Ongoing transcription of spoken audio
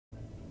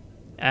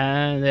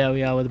And there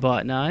we are with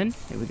bot 9.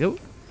 Here we go.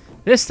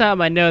 This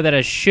time I know that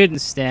I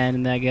shouldn't stand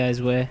in that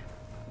guy's way.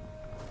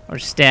 Or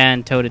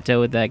stand toe-to-toe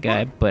with that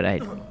guy, but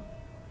I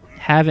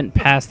haven't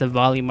passed the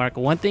volume mark.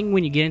 One thing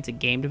when you get into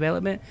game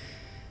development,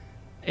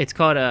 it's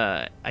called,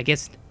 I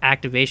guess,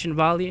 activation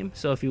volume.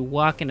 So if you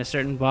walk in a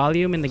certain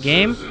volume in the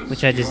game,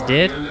 which I just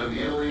did,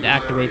 it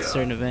activates a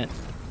certain event.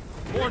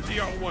 One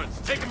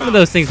of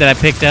those things that I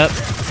picked up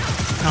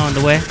on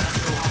the way.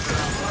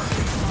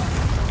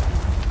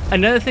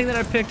 Another thing that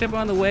I picked up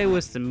on the way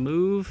was to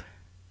move.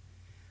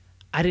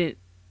 I didn't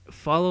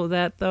follow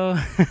that though.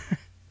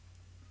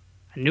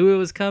 I knew it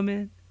was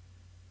coming,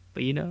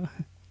 but you know.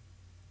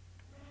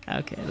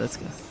 Okay, let's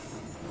go.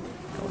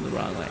 Going the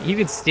wrong way. You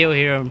can still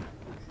hear him.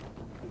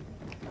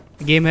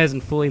 The game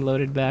hasn't fully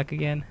loaded back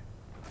again.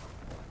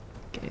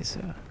 Okay,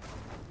 so.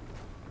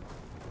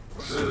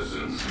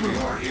 Citizens, we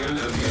are in an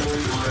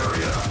illegal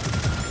area.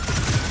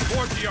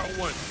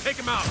 4GR1, take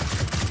him out.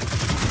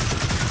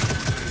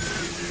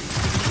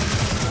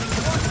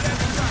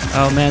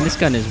 Oh man, this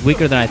gun is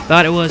weaker than I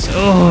thought it was.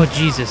 Oh,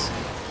 Jesus.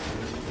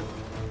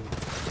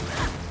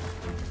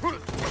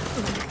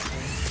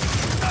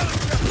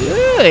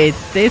 Ooh, it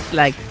tastes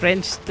like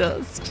French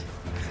toast.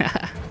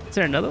 Is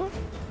there another one?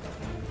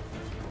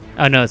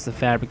 Oh no, it's the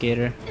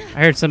fabricator. I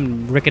heard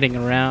some ricketing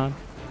around.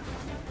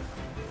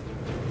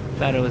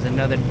 Thought it was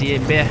another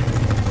DB.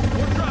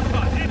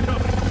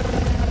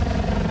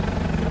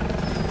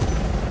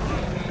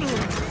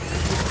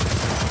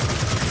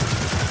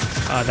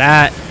 Oh,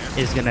 that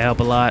is gonna help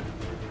a lot.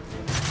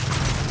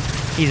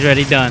 He's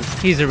already done.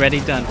 He's already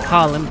done.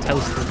 Call him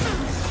toasted.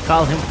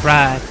 Call him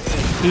fried.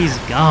 He's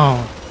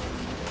gone.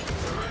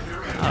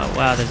 Oh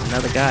wow, there's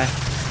another guy.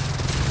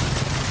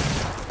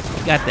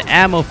 We got the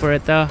ammo for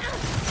it though,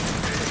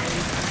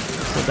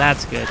 so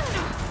that's good.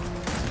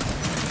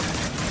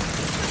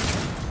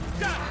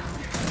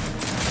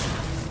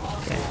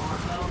 Okay.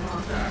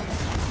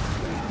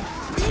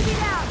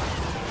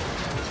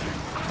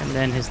 And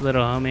then his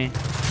little homie.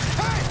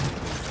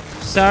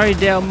 Sorry,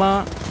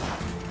 Delmont.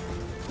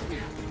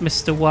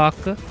 Mr.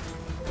 Walker.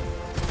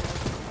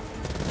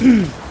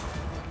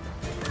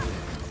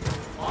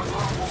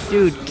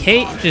 Dude,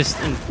 Kate just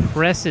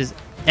impresses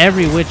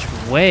every which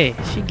way.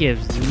 She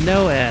gives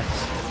no F's.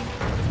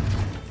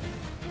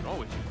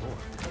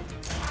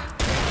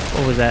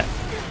 What was that?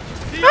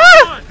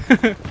 Ah!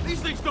 These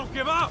things don't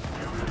give up.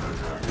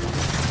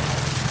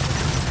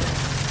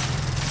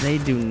 They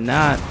do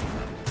not.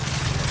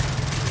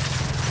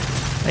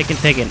 They can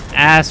take an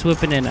ass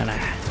whipping and a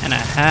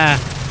half.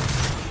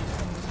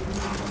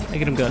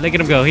 Look at him go. Look at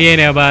him go. He ain't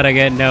nobody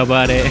getting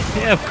nobody.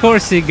 Yeah, of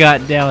course he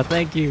got Dell.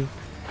 Thank you.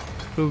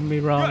 Proving me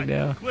wrong,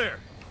 Dell. Clear.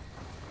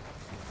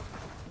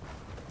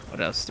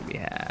 What else do we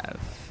have?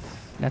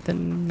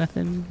 Nothing.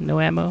 Nothing. No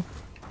ammo.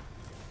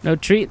 No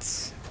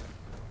treats.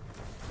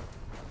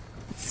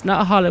 It's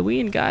not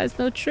Halloween, guys.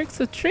 No tricks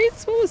or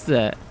treats. What was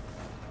that?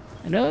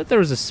 I know that there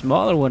was a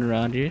smaller one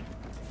around here.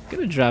 Could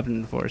have dropped an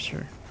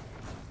enforcer.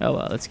 Oh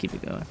well, let's keep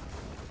it going.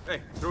 Hey,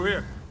 through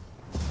here.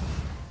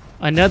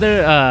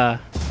 Another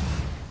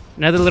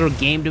little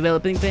game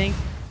developing thing.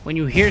 When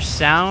you hear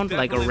sound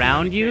like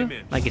around you,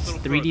 like it's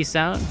 3D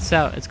sound,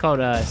 it's called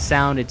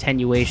sound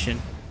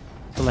attenuation.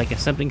 So like if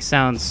something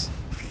sounds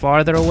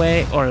farther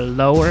away or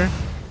lower,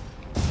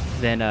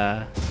 then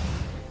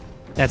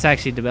that's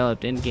actually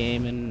developed in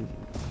game, and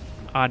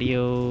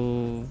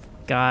audio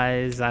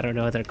guys, I don't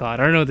know what they're called.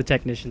 I don't know what the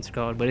technicians are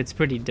called, but it's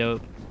pretty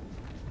dope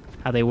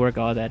how they work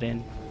all that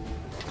in.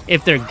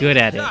 If they're good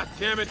at it. God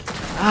damn it.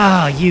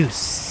 Oh, you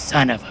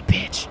son of a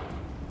bitch.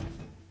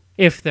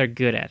 If they're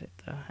good at it,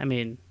 though. I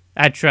mean,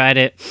 I tried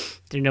it.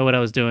 Didn't know what I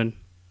was doing.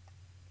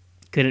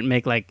 Couldn't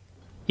make, like,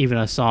 even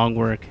a song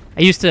work.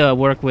 I used to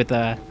work with,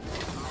 God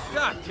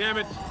damn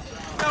it.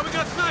 Now we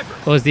got sniper.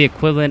 what was the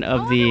equivalent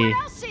of the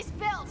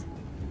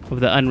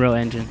Unreal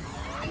Engine.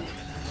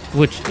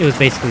 Which, it was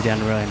basically the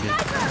Unreal Engine.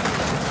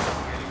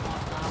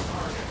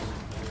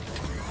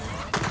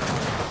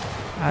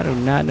 I do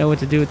not know what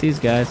to do with these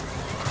guys.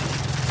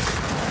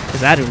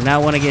 Because I do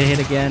not want to get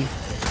hit again.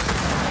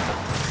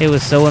 It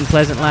was so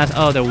unpleasant last...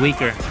 Oh, they're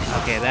weaker.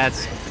 Okay,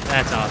 that's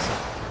awesome.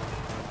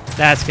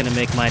 That's going to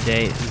make my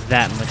day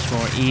that much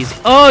more easy.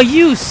 Oh,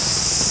 you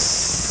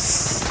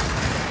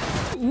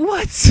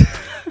What?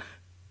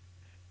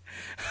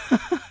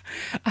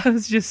 I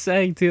was just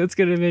saying, too, it's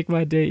going to make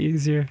my day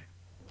easier.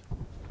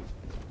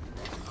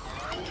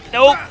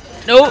 Nope.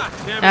 Nope.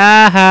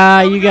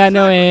 Aha, you got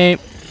no aim.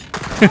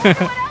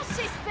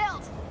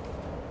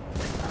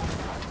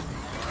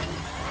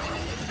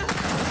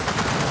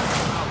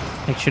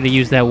 Make sure to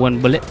use that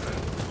one bullet.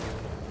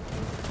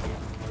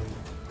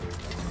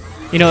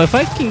 You know, if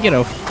I can get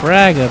a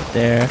frag up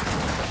there,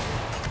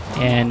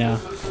 and I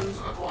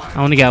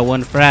only got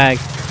one frag.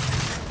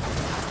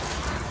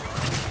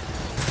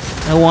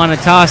 I want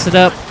to toss it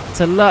up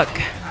to luck.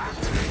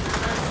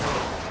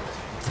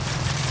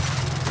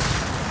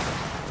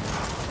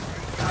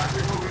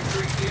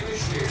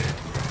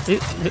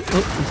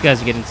 These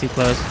guys are getting too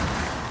close.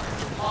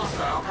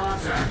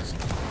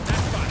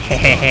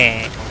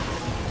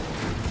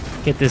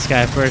 Get this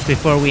guy first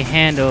before we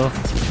handle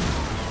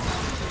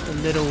the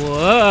little.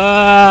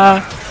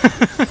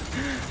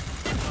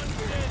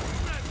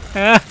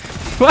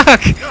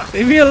 Fuck!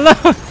 Leave me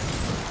alone!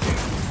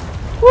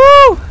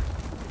 Woo!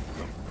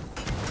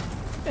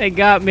 They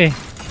got me.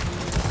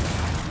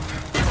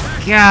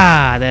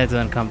 God, that's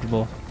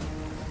uncomfortable.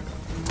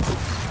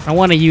 I don't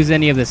want to use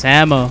any of this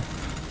ammo.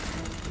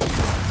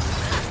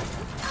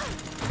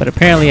 But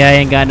apparently I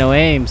ain't got no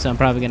aim, so I'm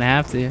probably gonna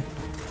have to.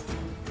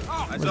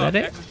 Was that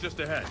it? Just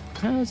ahead.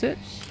 That was it.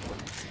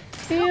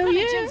 Hell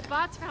yeah! Jim's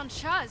bots found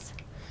Chuz.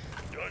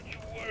 Don't you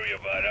worry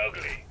about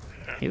Ugly.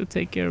 He'll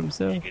take care of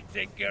himself. He can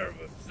take care of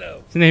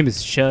himself. His name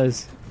is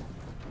Chuz.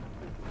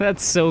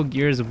 That's so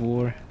Gears of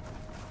War.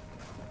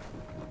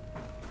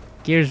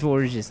 Gears of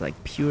War is just like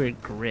pure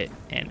grit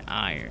and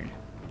iron.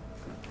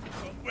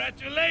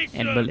 Congratulations!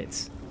 And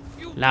bullets.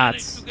 You Lots.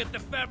 managed to get the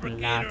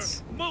fabricator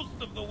Lots.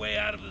 most of the way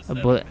out of the A cell.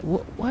 bullet.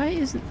 Why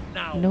isn't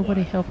Now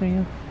nobody what? helping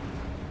him?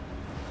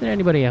 Is there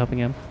anybody helping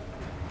him?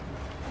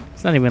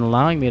 It's not even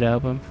allowing me to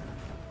help him.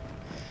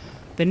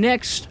 The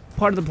next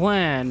part of the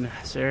plan,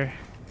 sir,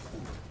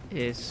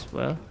 is,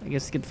 well, I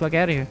guess to get the fuck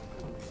out of here.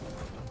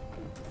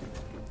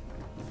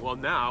 Well,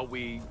 now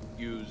we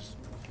use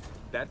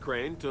that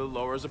crane to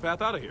lower us a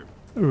path out of here.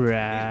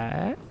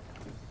 Right.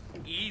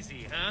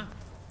 Easy, huh?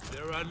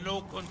 There are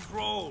no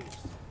controls.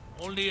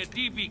 Only a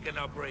DB can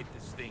operate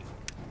this thing.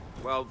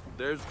 Well,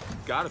 there's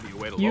got to be a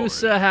way to lower You, it.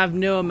 sir, have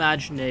no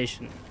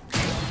imagination.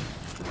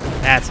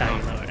 That's how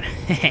you lower it.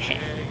 Hey,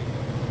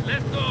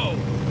 let's go.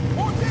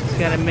 Just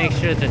gotta make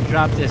sure to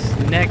drop this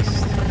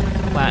next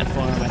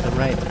platform at the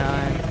right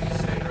time.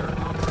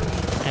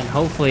 And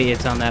hopefully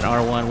it's on that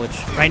R1, which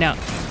right now...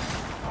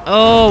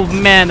 Oh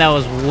man, that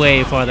was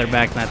way farther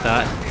back than I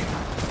thought.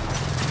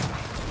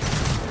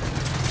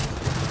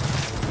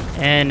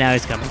 And now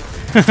he's coming.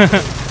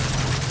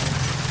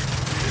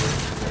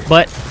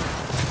 But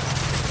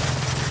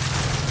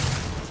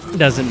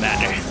doesn't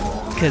matter,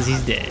 because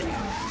he's dead.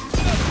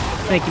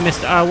 Thank you,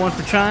 Mr. R1,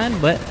 for trying,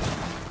 but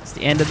it's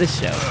the end of the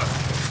show.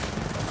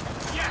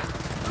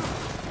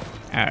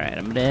 Alright,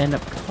 I'm gonna end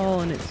up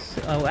calling it...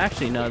 Oh,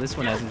 actually, no, this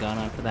one hasn't gone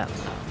on for that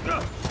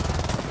long.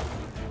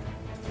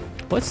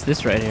 What's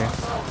this right here?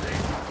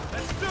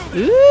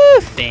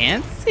 Ooh,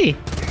 fancy.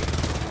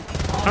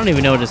 I don't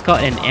even know what it's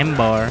called. An M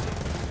bar.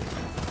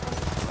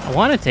 I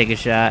want to take a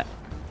shot.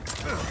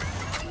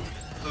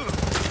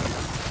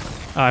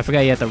 Oh, I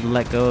forgot you have to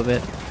let go of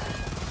it.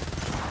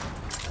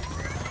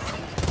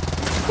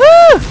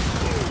 Woo!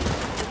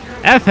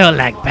 That felt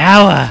like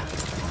power.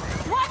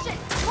 Watch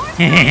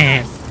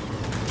it!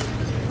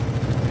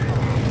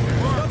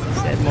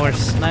 Said more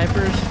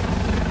snipers.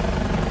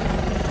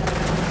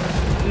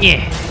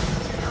 Yeah.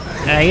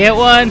 Did I get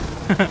one?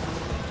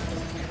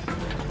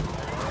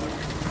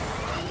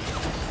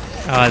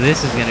 Oh,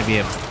 this is gonna be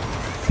a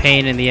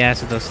pain in the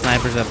ass with those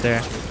snipers up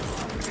there.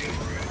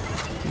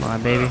 Come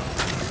on, baby.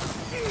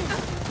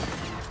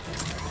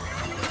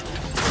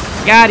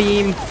 Got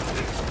him.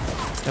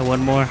 Got one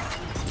more.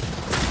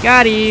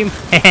 Got him.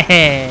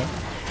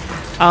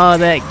 Oh,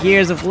 that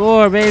Gears of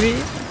War, baby.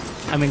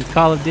 I mean,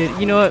 Call of Duty.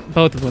 You know what?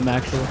 Both of them,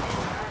 actually.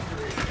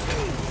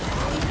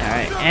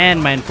 Alright,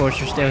 and my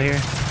Enforcer's still here.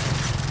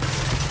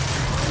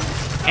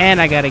 And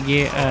I got a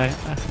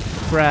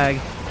frag.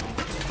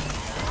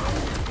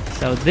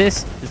 So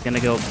this is gonna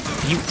go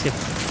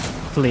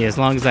beautifully as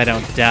long as I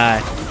don't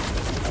die.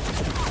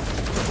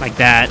 Like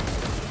that.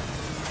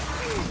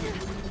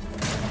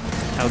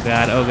 Oh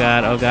god, oh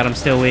god, oh god, I'm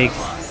still weak.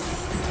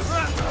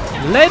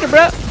 Later,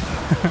 bro!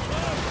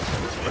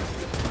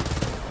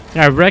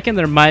 I reckon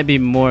there might be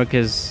more,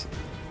 because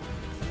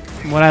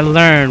what I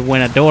learned,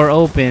 when a door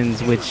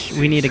opens, which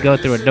we need to go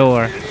through a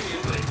door,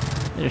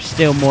 there's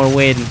still more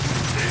waiting.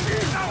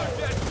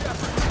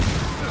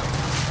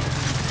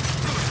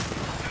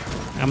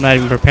 I'm not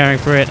even preparing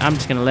for it. I'm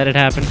just gonna let it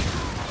happen.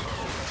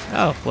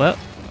 Oh, well,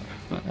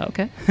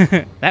 okay.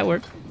 That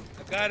worked.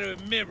 I gotta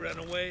admit,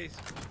 Runaways,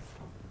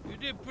 you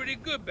did pretty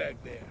good back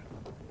there.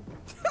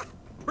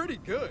 Pretty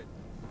good.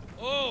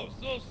 Oh,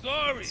 so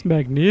sorry. It's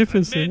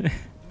magnificent. I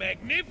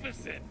meant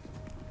magnificent.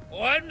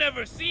 Oh, I've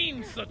never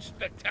seen such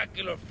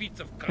spectacular feats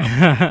of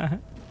combat.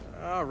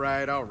 All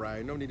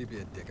right. No need to be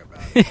a dick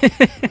about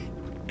it.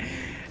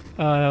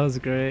 Oh, that was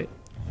great.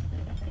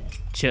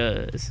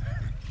 Chuz.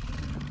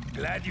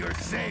 Glad you're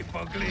safe,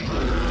 Ugly.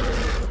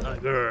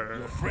 Your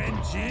friend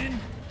Jin?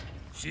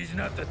 She's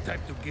not the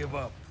type to give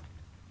up.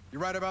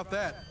 You're right about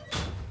that.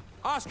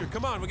 Oscar,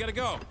 come on, we gotta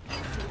go.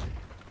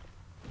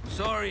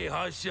 Sorry,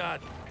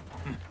 Hotshot.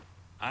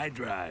 I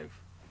drive.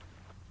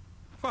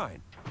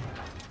 Fine.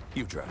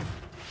 You drive.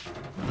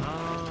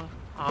 Oh,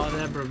 all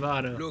that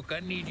bravado. Look, I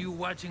need you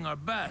watching our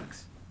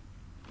backs.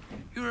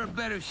 You're a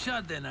better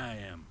shot than I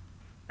am.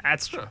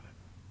 That's true.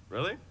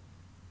 Really?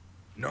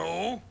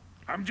 No,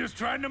 I'm just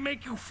trying to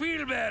make you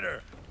feel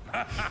better.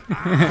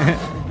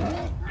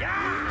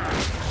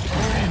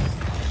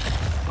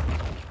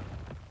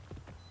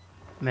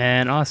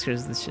 Man,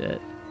 Oscar's the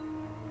shit.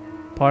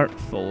 Part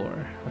 4,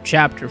 or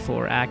Chapter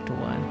 4, Act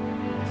 1.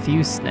 A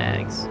few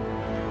snags.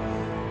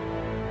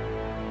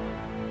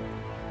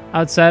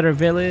 Outside our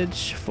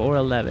village,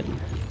 411.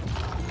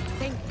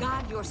 Thank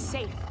God you're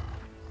safe.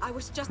 I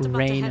was just about to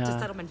Reyna. head to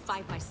settlement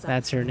 5 myself.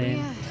 That's her name.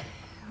 Yeah,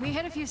 we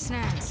had a few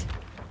snags.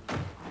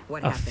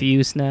 What A happened?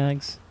 few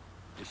snags.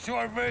 The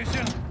short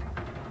version,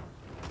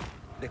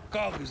 the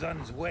C.O.G is on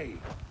his way.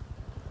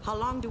 How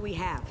long do we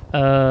have?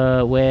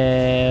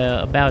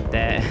 Well, about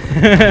that.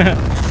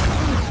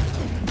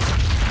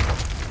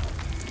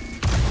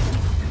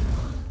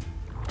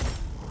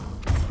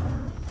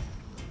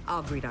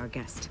 I'll greet our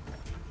guest.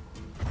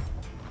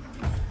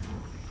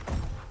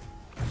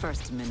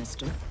 First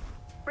Minister.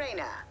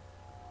 Reyna,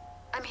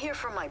 I'm here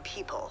for my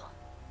people.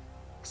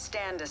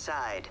 Stand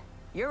aside.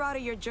 You're out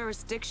of your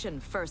jurisdiction,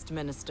 First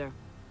Minister.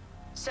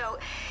 So,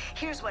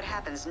 here's what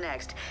happens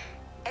next.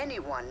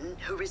 Anyone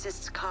who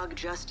resists C.O.G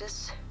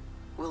justice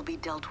will be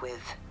dealt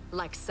with.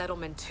 Like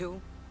Settlement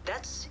 2?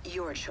 That's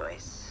your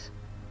choice.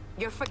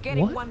 You're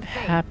forgetting What one thing.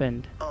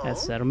 happened Oh? at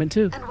Settlement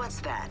 2? And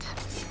what's that?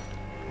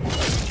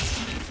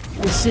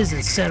 This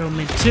isn't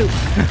Settlement 2.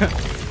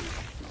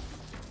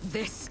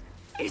 This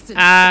isn't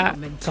Ah,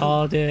 Settlement 2.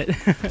 called it.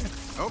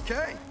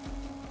 Okay.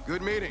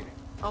 Good meeting.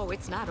 Oh,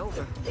 it's not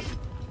over.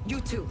 You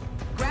two,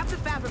 grab the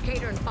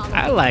fabricator and follow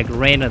I me. like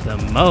Reyna the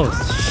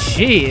most.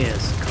 She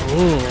is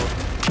cool.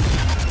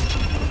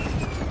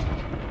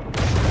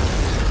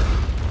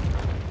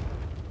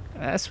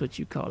 That's what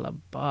you call a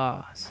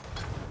boss.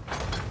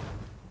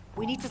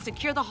 We need to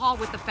secure the hall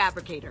with the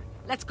fabricator.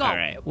 Let's go. All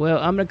right. Well,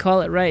 I'm gonna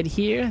call it right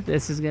here.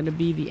 This is gonna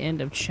be the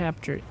end of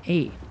chapter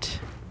 8.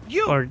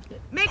 You Or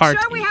make part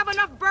sure we 8. have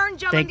enough burn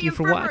gel in Thank the you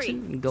for infirmary.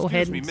 watching. Go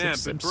ahead Excuse me, and ma'am,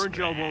 but burn subscribe.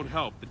 gel won't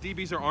help. The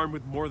DBs are armed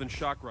with more than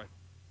shock rifles.